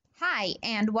Hi,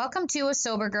 and welcome to a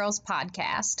Sober Girls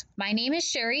podcast. My name is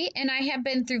Sherry, and I have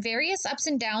been through various ups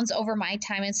and downs over my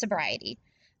time in sobriety.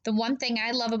 The one thing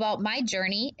I love about my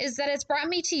journey is that it's brought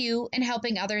me to you and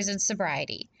helping others in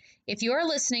sobriety. If you are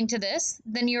listening to this,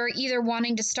 then you're either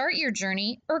wanting to start your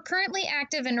journey or currently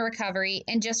active in recovery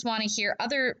and just want to hear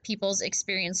other people's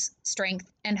experience, strength,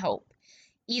 and hope.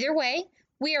 Either way,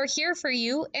 we are here for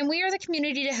you, and we are the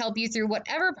community to help you through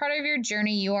whatever part of your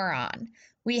journey you are on.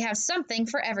 We have something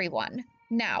for everyone.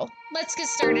 Now, let's get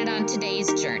started on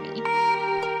today's journey.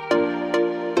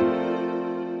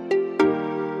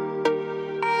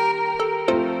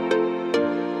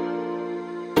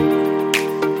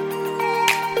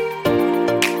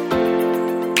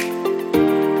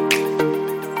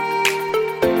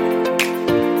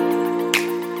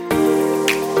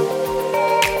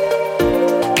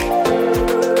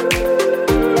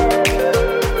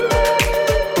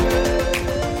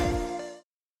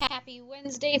 Happy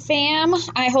Wednesday, fam.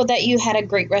 I hope that you had a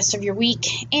great rest of your week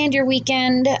and your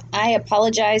weekend. I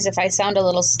apologize if I sound a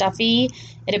little stuffy.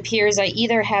 It appears I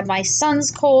either have my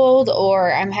son's cold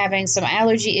or I'm having some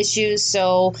allergy issues,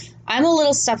 so I'm a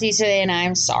little stuffy today and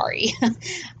I'm sorry.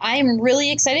 I'm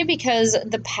really excited because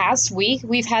the past week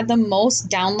we've had the most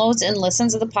downloads and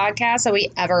listens of the podcast that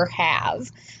we ever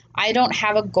have. I don't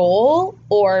have a goal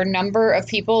or number of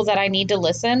people that I need to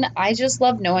listen. I just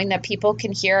love knowing that people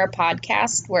can hear our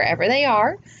podcast wherever they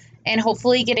are and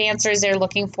hopefully get answers they're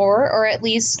looking for or at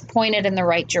least pointed in the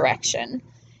right direction.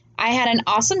 I had an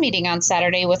awesome meeting on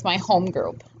Saturday with my home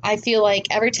group. I feel like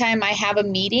every time I have a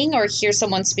meeting or hear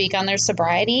someone speak on their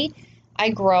sobriety,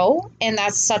 I grow, and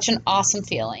that's such an awesome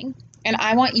feeling. And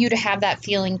I want you to have that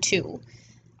feeling too.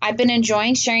 I've been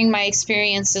enjoying sharing my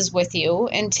experiences with you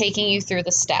and taking you through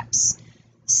the steps.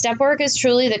 Step work is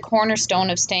truly the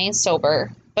cornerstone of staying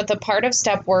sober, but the part of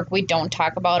step work we don't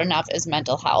talk about enough is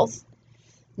mental health.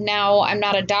 Now, I'm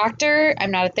not a doctor, I'm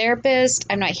not a therapist,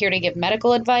 I'm not here to give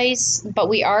medical advice, but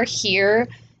we are here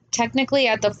technically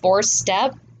at the fourth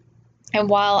step. And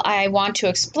while I want to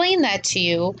explain that to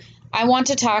you, I want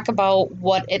to talk about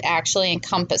what it actually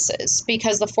encompasses,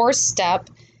 because the fourth step,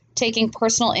 taking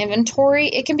personal inventory,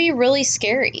 it can be really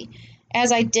scary.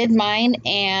 As I did mine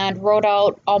and wrote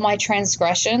out all my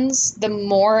transgressions, the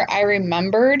more I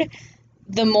remembered,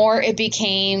 the more it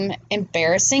became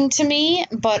embarrassing to me,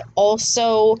 but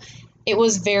also it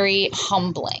was very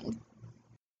humbling.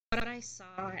 What I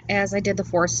saw as I did the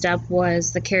fourth step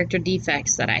was the character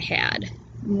defects that I had.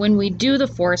 When we do the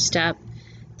fourth step,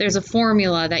 there's a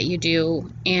formula that you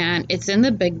do, and it's in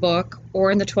the big book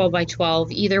or in the 12 by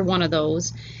 12, either one of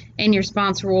those, and your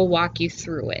sponsor will walk you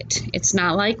through it. It's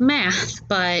not like math,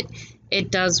 but it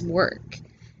does work.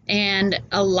 And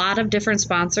a lot of different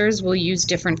sponsors will use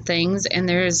different things, and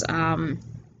there's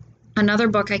another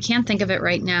book, I can't think of it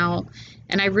right now,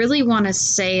 and I really want to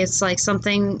say it's like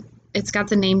something, it's got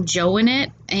the name Joe in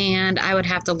it, and I would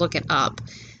have to look it up.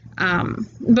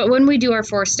 But when we do our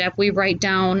fourth step, we write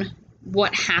down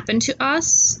what happened to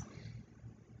us,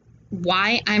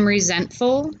 why I'm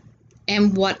resentful,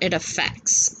 and what it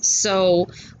affects. So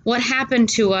what happened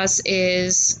to us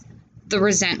is the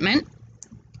resentment.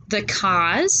 The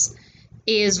cause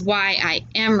is why I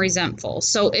am resentful.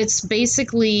 So it's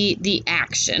basically the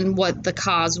action, what the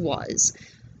cause was.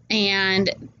 And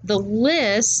the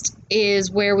list is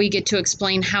where we get to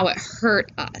explain how it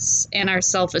hurt us and our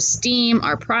self-esteem,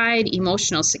 our pride,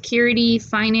 emotional security,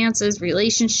 finances,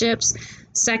 relationships,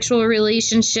 sexual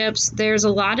relationships. There's a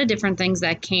lot of different things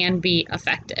that can be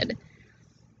affected.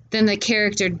 Then the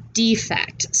character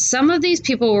defect. Some of these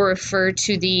people will refer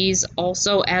to these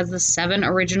also as the 7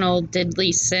 original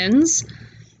deadly sins: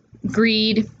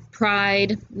 greed,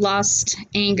 pride, lust,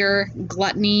 anger,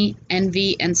 gluttony,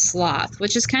 envy, and sloth,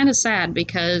 which is kind of sad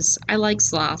because I like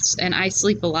sloths and I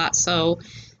sleep a lot, so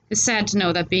it's sad to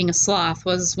know that being a sloth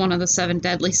was one of the 7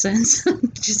 deadly sins.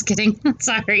 Just kidding.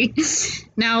 Sorry.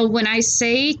 Now, when I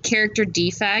say character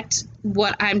defect,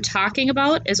 what I'm talking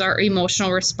about is our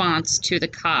emotional response to the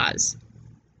cause.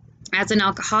 As an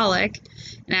alcoholic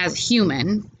and as a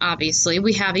human, obviously,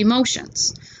 we have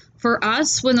emotions. For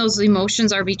us, when those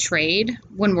emotions are betrayed,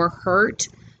 when we're hurt,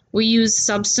 we use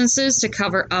substances to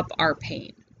cover up our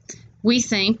pain. We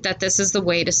think that this is the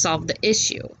way to solve the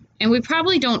issue. And we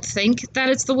probably don't think that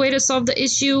it's the way to solve the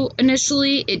issue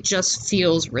initially. It just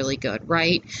feels really good,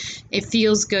 right? It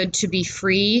feels good to be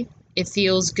free. It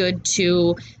feels good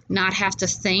to not have to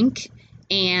think.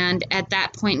 And at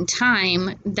that point in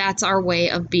time, that's our way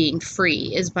of being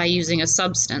free, is by using a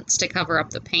substance to cover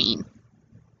up the pain.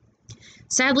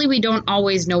 Sadly, we don't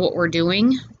always know what we're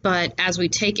doing, but as we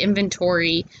take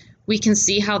inventory, we can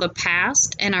see how the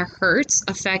past and our hurts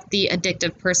affect the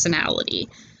addictive personality.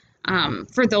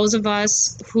 For those of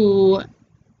us who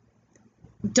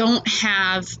don't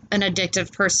have an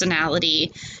addictive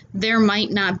personality, there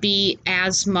might not be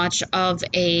as much of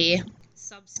a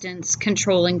substance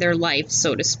controlling their life,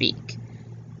 so to speak.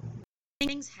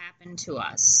 Things happen to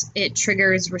us. It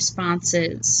triggers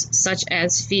responses such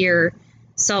as fear,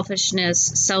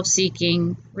 selfishness,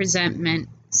 self-seeking, resentment,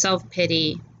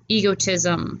 self-pity,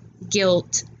 egotism,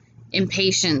 guilt,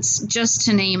 impatience, just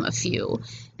to name a few.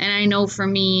 And I know for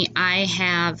me, I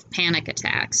have panic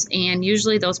attacks, and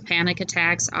usually those panic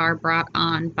attacks are brought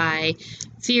on by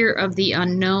fear of the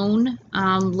unknown.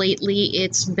 Lately,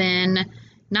 it's been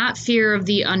not fear of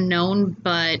the unknown,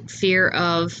 but fear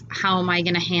of how am I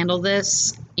going to handle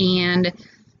this? And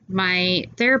my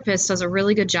therapist does a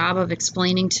really good job of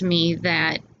explaining to me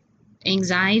that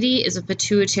anxiety is a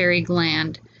pituitary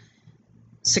gland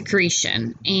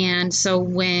secretion. And so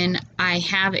when I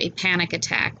have a panic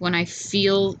attack, when I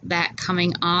feel that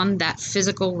coming on, that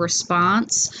physical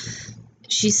response,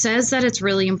 she says that it's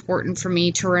really important for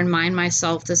me to remind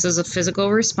myself this is a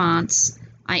physical response.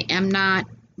 I am not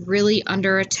really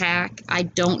under attack. I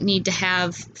don't need to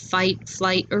have fight,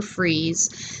 flight, or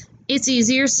freeze. It's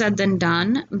easier said than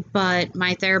done, but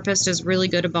my therapist is really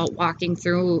good about walking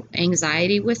through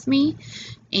anxiety with me,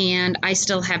 and I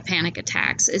still have panic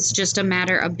attacks. It's just a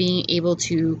matter of being able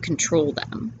to control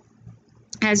them.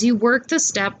 As you work the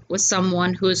step with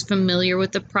someone who is familiar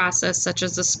with the process, such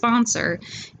as a sponsor,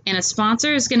 and a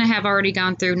sponsor is going to have already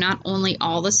gone through not only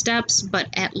all the steps, but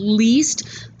at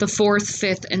least the fourth,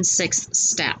 fifth, and sixth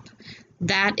step.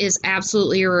 That is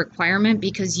absolutely a requirement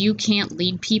because you can't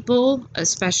lead people,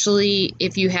 especially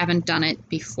if you haven't done it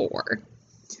before.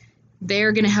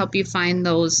 They're going to help you find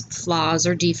those flaws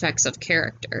or defects of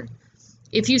character.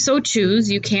 If you so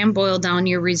choose, you can boil down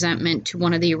your resentment to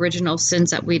one of the original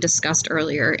sins that we discussed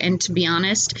earlier. And to be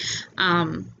honest,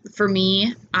 for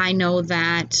me, I know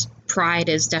that pride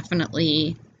is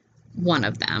definitely one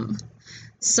of them.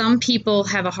 Some people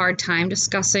have a hard time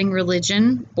discussing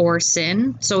religion or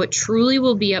sin, so it truly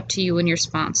will be up to you and your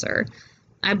sponsor.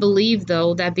 I believe,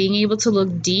 though, that being able to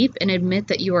look deep and admit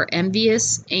that you are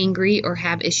envious, angry, or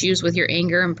have issues with your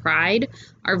anger and pride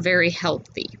are very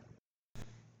healthy.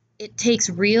 It takes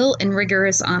real and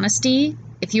rigorous honesty.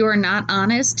 If you are not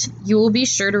honest, you will be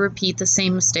sure to repeat the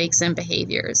same mistakes and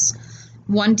behaviors.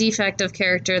 One defect of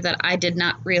character that I did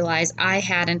not realize I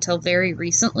had until very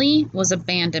recently was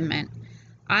abandonment.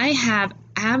 I have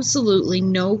absolutely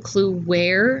no clue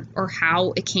where or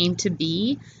how it came to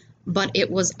be, but it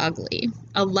was ugly.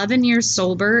 11 years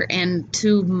sober, and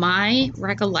to my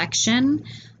recollection,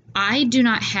 I do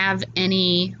not have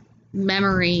any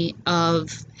memory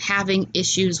of having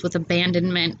issues with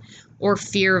abandonment or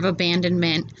fear of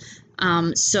abandonment.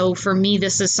 So for me,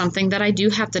 this is something that I do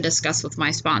have to discuss with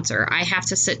my sponsor. I have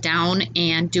to sit down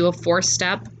and do a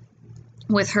 4-step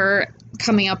with her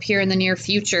coming up here in the near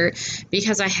future,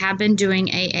 because I have been doing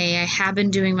AA, I have been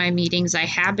doing my meetings, I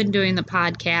have been doing the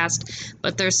podcast,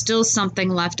 but there's still something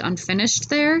left unfinished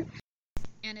there,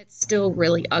 and it's still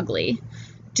really ugly.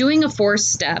 Doing a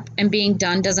 4-step and being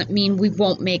done doesn't mean we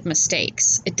won't make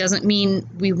mistakes. It doesn't mean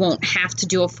we won't have to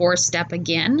do a 4-step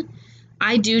again.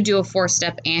 I do a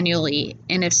 4-step annually,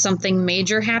 and if something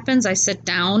major happens, I sit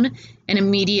down and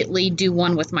immediately do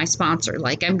one with my sponsor,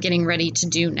 like I'm getting ready to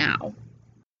do now.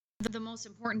 The most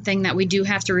important thing that we do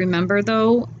have to remember,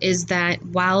 though, is that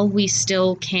while we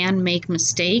still can make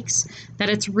mistakes, that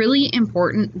it's really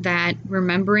important that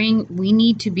remembering we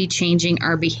need to be changing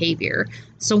our behavior.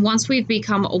 So once we've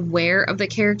become aware of the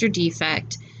character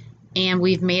defect and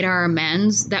we've made our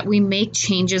amends, that we make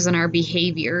changes in our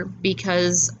behavior,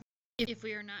 because if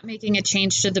we are not making a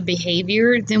change to the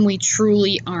behavior, then we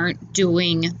truly aren't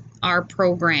doing our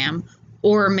program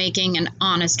or making an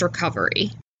honest recovery.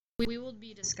 We will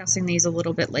be discussing these a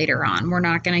little bit later on. We're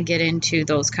not going to get into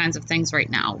those kinds of things right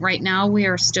now. Right now, we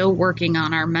are still working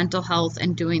on our mental health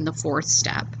and doing the 4th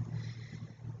step.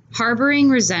 Harboring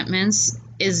resentments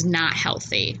is not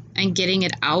healthy, and getting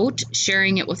it out,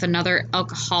 sharing it with another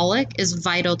alcoholic, is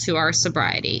vital to our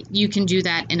sobriety. You can do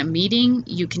that in a meeting.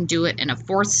 You can do it in a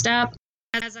 4th step.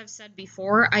 As I've said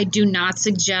before, I do not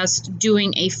suggest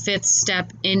doing a 5th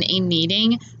step in a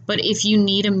meeting, but if you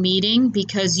need a meeting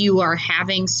because you are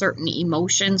having certain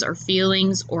emotions or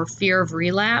feelings or fear of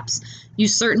relapse, you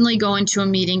certainly go into a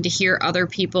meeting to hear other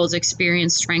people's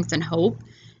experience, strength, and hope.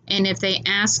 And if they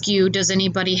ask you, does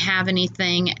anybody have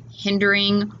anything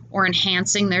hindering or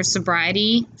enhancing their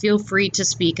sobriety, feel free to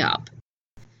speak up.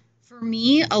 For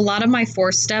me, a lot of my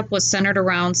 4th step was centered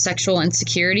around sexual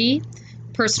insecurity,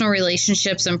 personal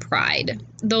relationships, and pride.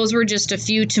 Those were just a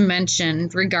few to mention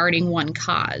regarding one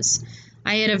cause.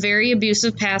 I had a very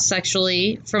abusive past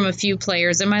sexually from a few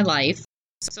players in my life.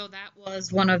 So that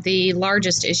was one of the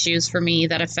largest issues for me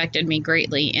that affected me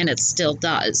greatly, and it still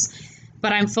does.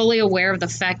 But I'm fully aware of the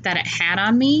effect that it had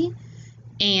on me,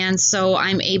 and so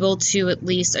I'm able to at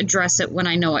least address it when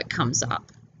I know it comes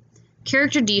up.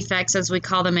 Character defects, as we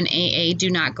call them in AA, do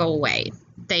not go away.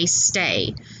 They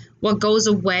stay. What goes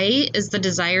away is the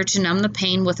desire to numb the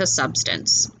pain with a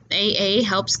substance. AA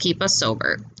helps keep us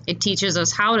sober. It teaches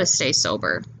us how to stay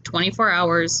sober, 24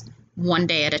 hours, one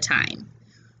day at a time.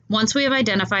 Once we have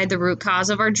identified the root cause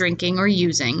of our drinking or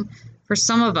using, for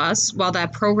some of us, while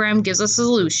that program gives us a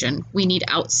solution, we need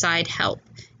outside help.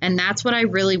 And that's what I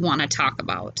really want to talk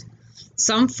about.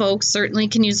 Some folks certainly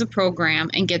can use a program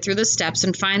and get through the steps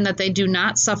and find that they do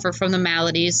not suffer from the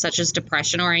maladies such as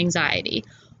depression or anxiety.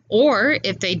 Or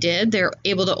if they did, they're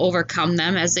able to overcome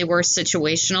them as they were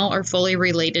situational or fully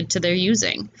related to their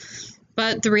using.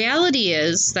 But the reality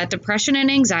is that depression and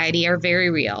anxiety are very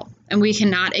real, and we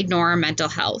cannot ignore our mental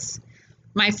health.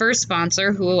 My first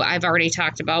sponsor, who I've already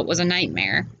talked about, was a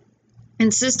nightmare,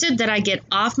 insisted that I get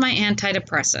off my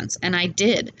antidepressants, and I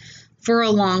did for a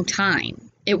long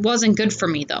time. It wasn't good for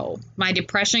me, though. My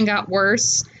depression got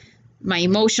worse. My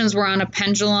emotions were on a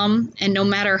pendulum, and no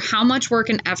matter how much work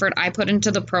and effort I put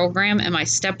into the program and my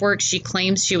step work she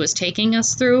claims she was taking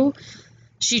us through,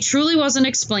 she truly wasn't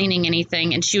explaining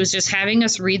anything, and she was just having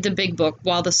us read the big book.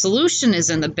 While the solution is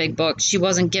in the big book, she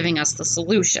wasn't giving us the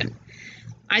solution.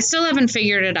 I still haven't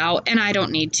figured it out, and I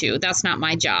don't need to. That's not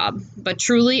my job. But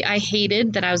truly, I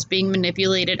hated that I was being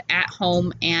manipulated at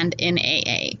home and in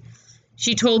AA.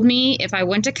 She told me if I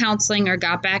went to counseling or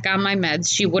got back on my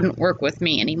meds, she wouldn't work with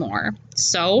me anymore.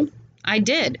 So I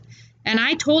did. And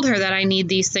I told her that I need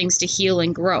these things to heal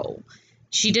and grow.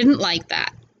 She didn't like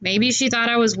that. Maybe she thought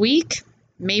I was weak.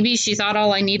 Maybe she thought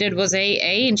all I needed was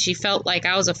AA and she felt like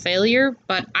I was a failure,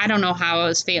 but I don't know how I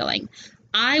was feeling.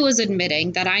 I was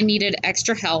admitting that I needed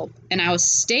extra help, and I was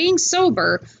staying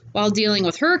sober while dealing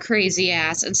with her crazy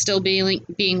ass and still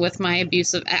being with my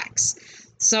abusive ex.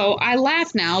 So I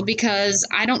laugh now because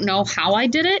I don't know how I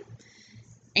did it,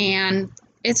 and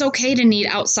it's okay to need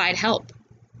outside help.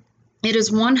 It is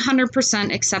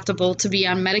 100% acceptable to be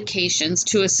on medications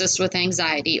to assist with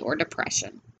anxiety or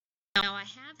depression. Now, I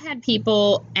have had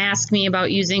people ask me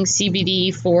about using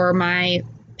CBD for my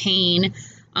pain,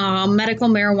 medical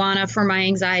marijuana for my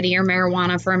anxiety, or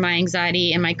marijuana for my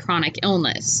anxiety and my chronic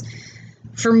illness.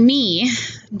 For me,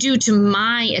 due to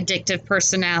my addictive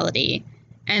personality,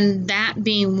 and that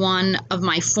being one of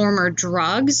my former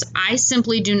drugs, I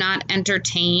simply do not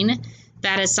entertain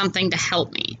that as something to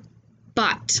help me.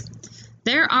 But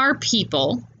there are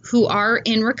people who are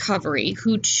in recovery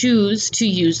who choose to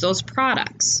use those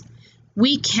products.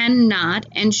 We cannot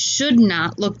and should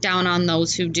not look down on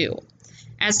those who do.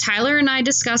 As Tyler and I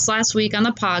discussed last week on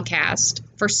the podcast,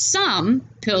 for some,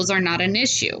 pills are not an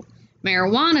issue.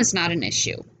 Marijuana is not an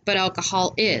issue, but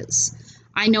alcohol is.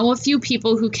 I know a few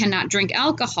people who cannot drink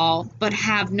alcohol, but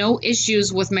have no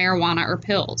issues with marijuana or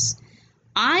pills.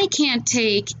 I can't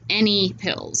take any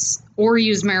pills or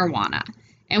use marijuana.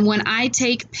 And when I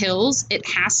take pills, it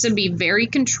has to be very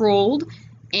controlled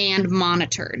and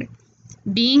monitored.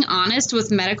 Being honest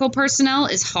with medical personnel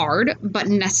is hard, but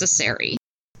necessary.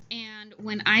 And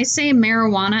when I say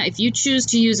marijuana, if you choose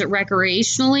to use it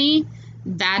recreationally,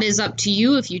 that is up to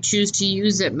you. If you choose to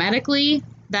use it medically,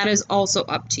 that is also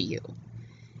up to you.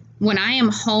 When I am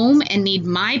home and need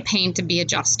my pain to be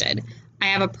adjusted, I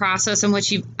have a process in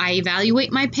which I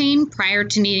evaluate my pain prior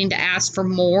to needing to ask for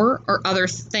more or other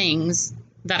things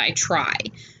that I try.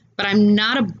 But I'm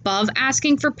not above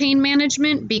asking for pain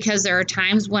management because there are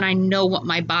times when I know what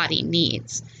my body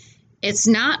needs. It's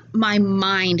not my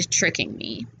mind tricking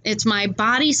me. It's my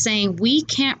body saying we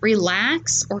can't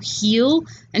relax or heal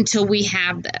until we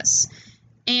have this.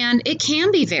 And it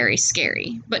can be very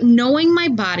scary, but knowing my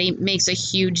body makes a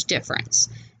huge difference.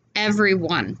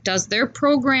 Everyone does their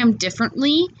program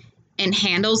differently and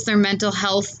handles their mental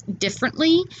health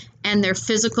differently and their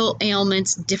physical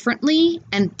ailments differently,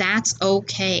 and that's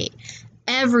okay.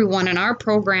 Everyone in our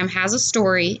program has a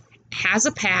story, has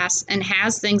a past, and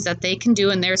has things that they can do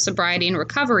in their sobriety and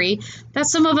recovery that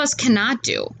some of us cannot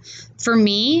do. For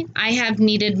me, I have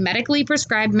needed medically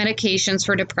prescribed medications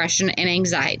for depression and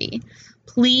anxiety.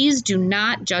 Please do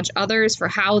not judge others for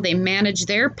how they manage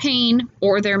their pain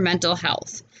or their mental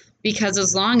health, because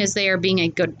as long as they are being a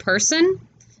good person,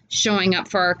 showing up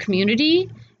for our community,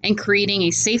 and creating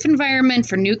a safe environment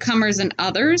for newcomers and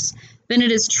others, then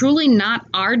it is truly not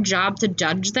our job to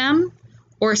judge them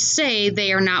or say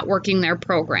they are not working their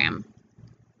program.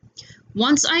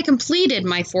 Once I completed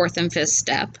my fourth and fifth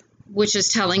step, which is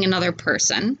telling another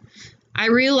person, I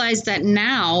realized that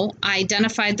now I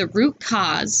identified the root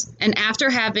cause, and after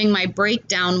having my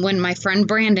breakdown when my friend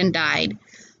Brandon died,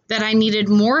 that I needed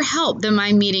more help than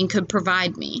my meeting could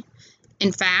provide me.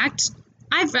 In fact,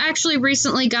 I've actually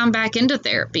recently gone back into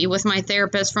therapy with my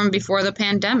therapist from before the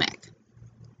pandemic.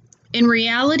 In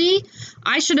reality,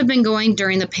 I should have been going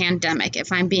during the pandemic,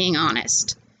 if I'm being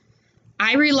honest.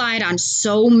 I relied on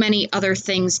so many other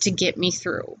things to get me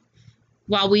through.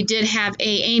 While we did have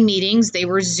AA meetings, they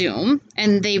were Zoom,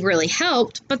 and they really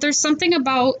helped, but there's something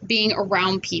about being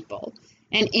around people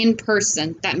and in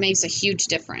person that makes a huge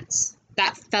difference.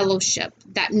 That fellowship,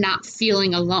 that not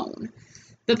feeling alone.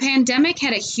 The pandemic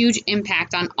had a huge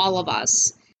impact on all of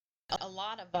us. A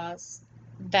lot of us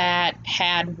that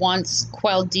had once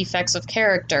quelled defects of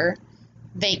character,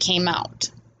 they came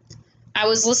out. I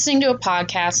was listening to a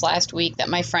podcast last week that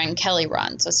my friend Kelly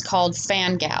runs. It's called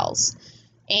Fangals.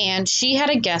 And she had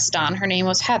a guest on. Her name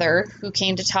was Heather, who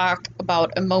came to talk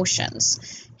about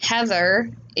emotions. Heather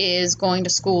is going to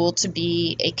school to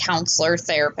be a counselor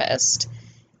therapist.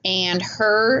 And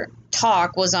her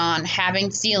talk was on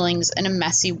having feelings in a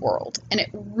messy world. And it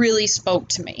really spoke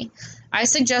to me. I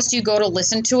suggest you go to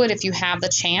listen to it if you have the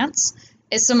chance.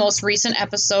 It's the most recent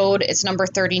episode. It's number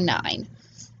 39.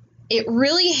 It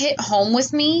really hit home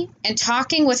with me, and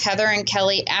talking with Heather and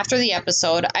Kelly after the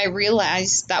episode, I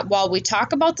realized that while we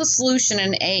talk about the solution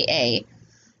in AA,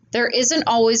 there isn't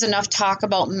always enough talk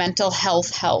about mental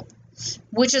health help,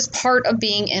 which is part of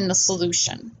being in the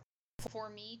solution. For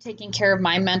me, taking care of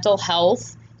my mental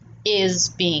health is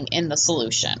being in the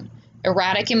solution.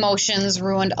 Erratic emotions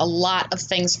ruined a lot of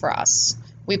things for us.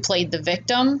 We played the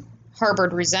victim,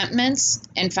 harbored resentments,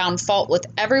 and found fault with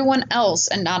everyone else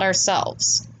and not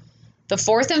ourselves. The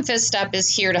fourth and fifth step is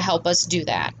here to help us do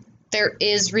that. There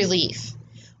is relief.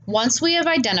 Once we have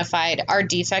identified our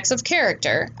defects of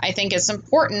character, I think it's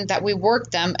important that we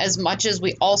work them as much as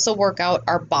we also work out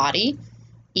our body,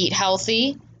 eat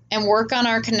healthy, and work on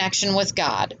our connection with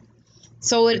God.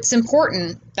 So it's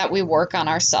important that we work on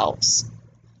ourselves.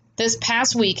 This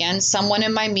past weekend, someone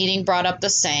in my meeting brought up the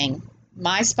saying,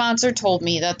 my sponsor told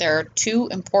me that there are two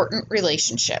important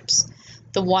relationships,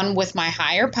 the one with my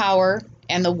higher power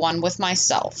and the one with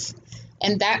myself.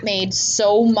 And that made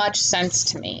so much sense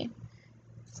to me.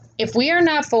 If we are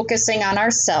not focusing on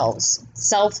ourselves,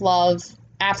 self-love,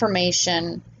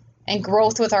 affirmation, and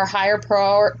growth with our higher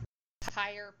power,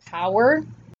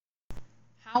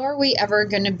 how are we ever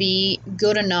going to be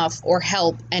good enough or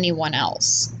help anyone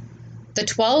else? The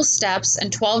 12 Steps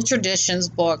and 12 Traditions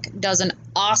book does an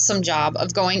awesome job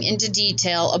of going into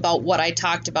detail about what I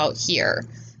talked about here.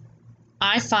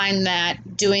 I find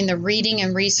that doing the reading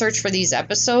and research for these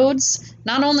episodes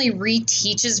not only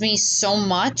reteaches me so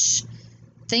much,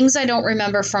 things I don't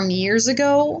remember from years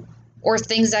ago, or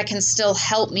things that can still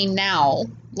help me now,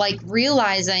 like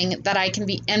realizing that I can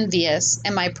be envious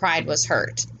and my pride was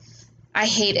hurt. I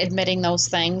hate admitting those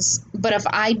things, but if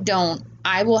I don't,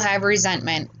 I will have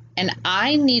resentment, and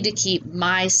I need to keep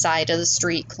my side of the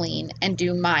street clean and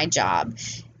do my job.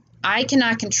 I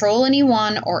cannot control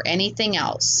anyone or anything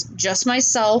else, just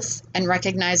myself, and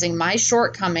recognizing my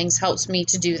shortcomings helps me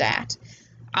to do that.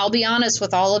 I'll be honest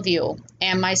with all of you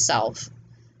and myself.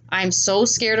 I'm so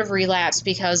scared of relapse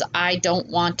because I don't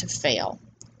want to fail.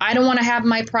 I don't want to have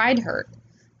my pride hurt,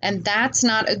 and that's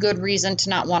not a good reason to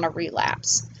not want to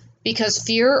relapse, because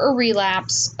fear or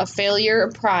relapse, a failure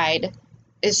of pride,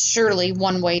 is surely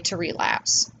one way to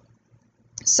relapse.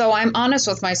 So I'm honest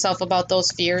with myself about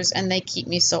those fears, and they keep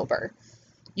me sober.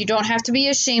 You don't have to be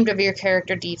ashamed of your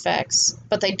character defects,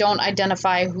 but they don't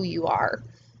identify who you are.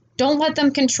 Don't let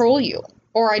them control you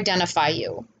or identify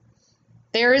you.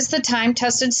 There is the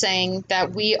time-tested saying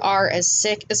that we are as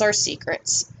sick as our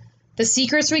secrets. The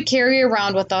secrets we carry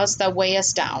around with us that weigh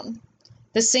us down.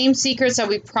 The same secrets that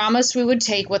we promised we would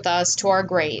take with us to our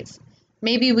grave.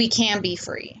 Maybe we can be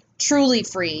free, truly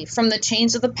free, from the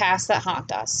chains of the past that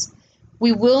haunt us.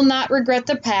 We will not regret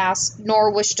the past,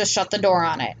 nor wish to shut the door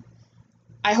on it.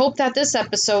 I hope that this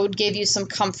episode gave you some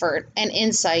comfort and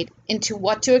insight into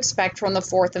what to expect from the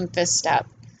fourth and fifth step.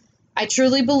 I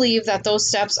truly believe that those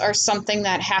steps are something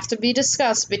that have to be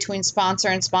discussed between sponsor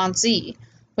and sponsee,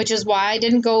 which is why I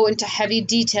didn't go into heavy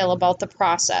detail about the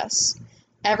process.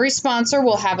 Every sponsor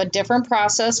will have a different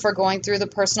process for going through the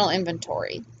personal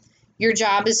inventory. Your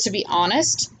job is to be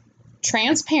honest,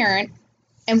 transparent,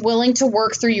 and willing to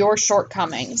work through your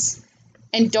shortcomings.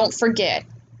 And don't forget,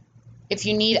 if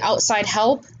you need outside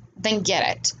help, then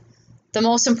get it. The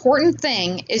most important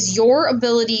thing is your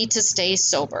ability to stay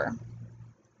sober.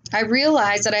 I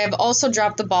realize that I have also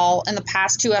dropped the ball in the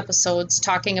past 2 episodes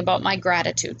talking about my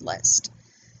gratitude list.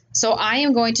 So I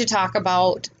am going to talk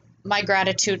about my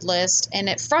gratitude list, and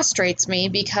it frustrates me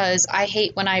because I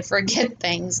hate when I forget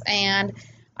things, and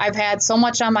I've had so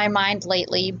much on my mind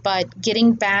lately. But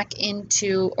getting back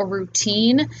into a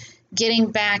routine,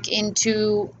 getting back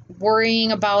into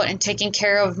worrying about and taking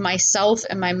care of myself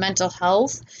and my mental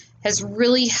health has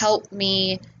really helped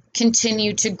me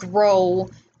continue to grow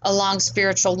along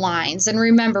spiritual lines. And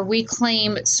remember, we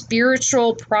claim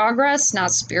spiritual progress,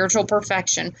 not spiritual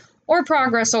perfection, or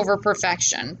progress over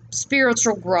perfection,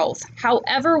 spiritual growth.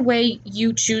 However way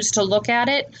you choose to look at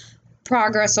it,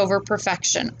 progress over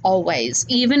perfection, always.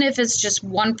 Even if it's just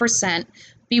 1%,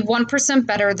 be 1%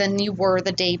 better than you were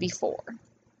the day before.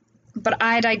 But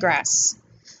I digress.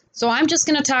 So I'm just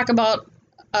going to talk about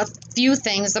a few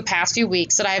things the past few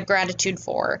weeks that I have gratitude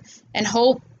for, and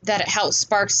hope that it helps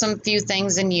spark some few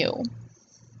things in you.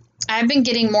 I've been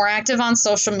getting more active on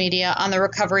social media on the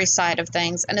recovery side of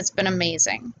things, and it's been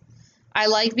amazing. I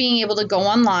like being able to go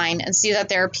online and see that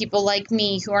there are people like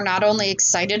me who are not only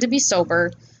excited to be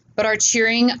sober, but are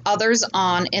cheering others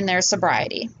on in their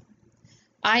sobriety.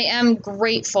 I am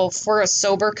grateful for a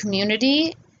sober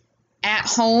community at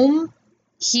home,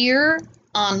 here,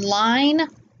 online,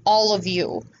 all of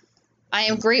you. I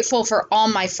am grateful for all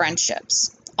my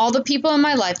friendships, all the people in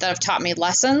my life that have taught me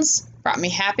lessons, brought me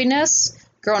happiness,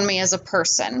 grown me as a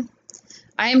person.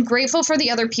 I am grateful for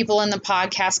the other people in the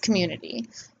podcast community,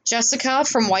 Jessica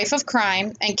from Wife of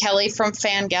Crime and Kelly from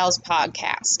Fangal's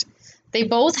podcast. They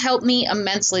both helped me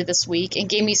immensely this week and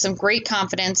gave me some great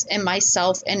confidence in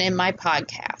myself and in my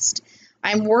podcast.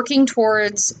 I'm working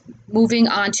towards moving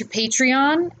on to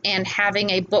Patreon and having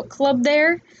a book club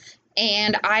there,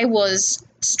 and I was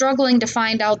struggling to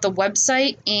find out the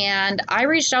website, and I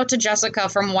reached out to Jessica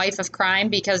from Wife of Crime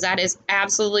because that is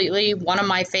absolutely one of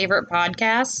my favorite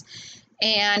podcasts,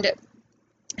 and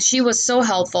she was so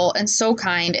helpful and so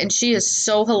kind, and she is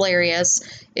so hilarious.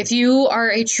 If you are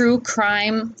a true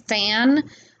crime fan,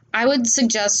 I would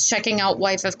suggest checking out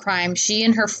Wife of Crime. She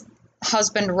and her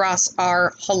husband Russ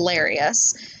are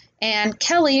hilarious. And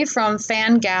Kelly from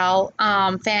Fangals,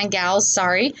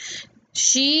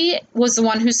 she was the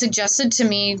one who suggested to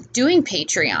me doing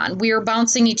Patreon. We were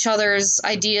bouncing each other's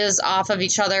ideas off of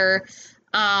each other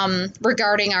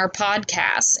regarding our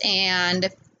podcasts and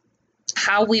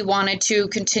how we wanted to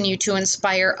continue to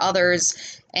inspire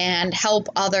others and help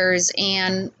others.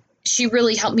 And she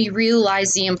really helped me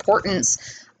realize the importance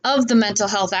of the mental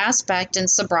health aspect and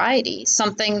sobriety,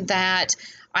 something that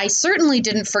I certainly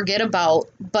didn't forget about,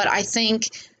 but I think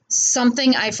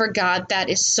something I forgot that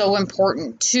is so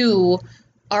important to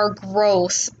our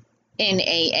growth in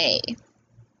AA.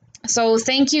 So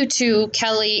thank you to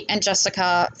Kelly and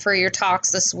Jessica for your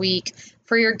talks this week,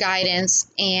 for your guidance,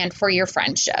 and for your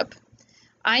friendship.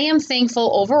 I am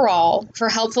thankful overall for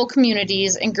helpful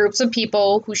communities and groups of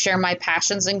people who share my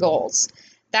passions and goals.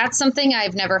 That's something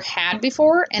I've never had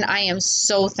before, and I am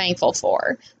so thankful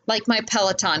for. Like my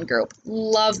Peloton group.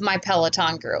 Love my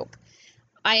Peloton group.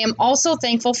 I am also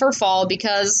thankful for fall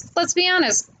because, let's be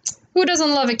honest, who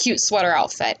doesn't love a cute sweater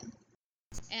outfit?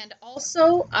 And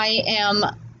also, I am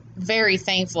very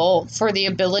thankful for the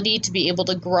ability to be able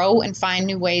to grow and find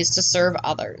new ways to serve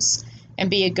others and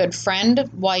be a good friend,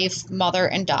 wife, mother,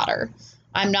 and daughter.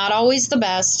 I'm not always the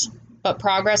best, but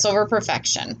progress over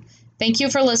perfection. Thank you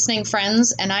for listening,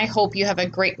 friends, and I hope you have a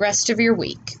great rest of your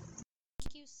week.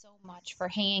 Thank you so much for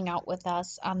hanging out with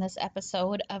us on this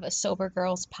episode of A Sober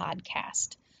Girls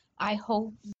podcast. I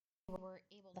hope we were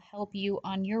able to help you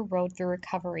on your road through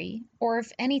recovery, or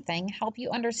if anything, help you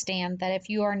understand that if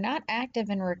you are not active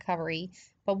in recovery,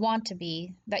 but want to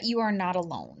be, that you are not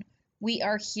alone. We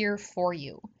are here for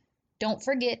you. Don't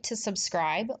forget to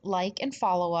subscribe, like, and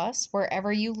follow us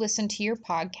wherever you listen to your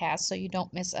podcast so you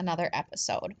don't miss another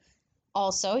episode.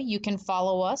 Also, you can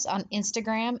follow us on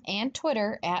Instagram and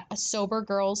Twitter at A Sober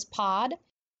Girls Pod,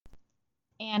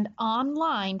 and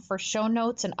online for show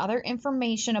notes and other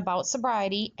information about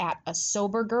sobriety at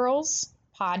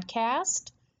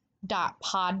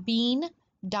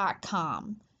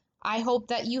asobergirlspodcast.podbean.com. I hope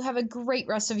that you have a great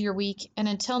rest of your week, and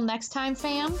until next time,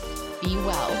 fam, be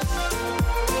well.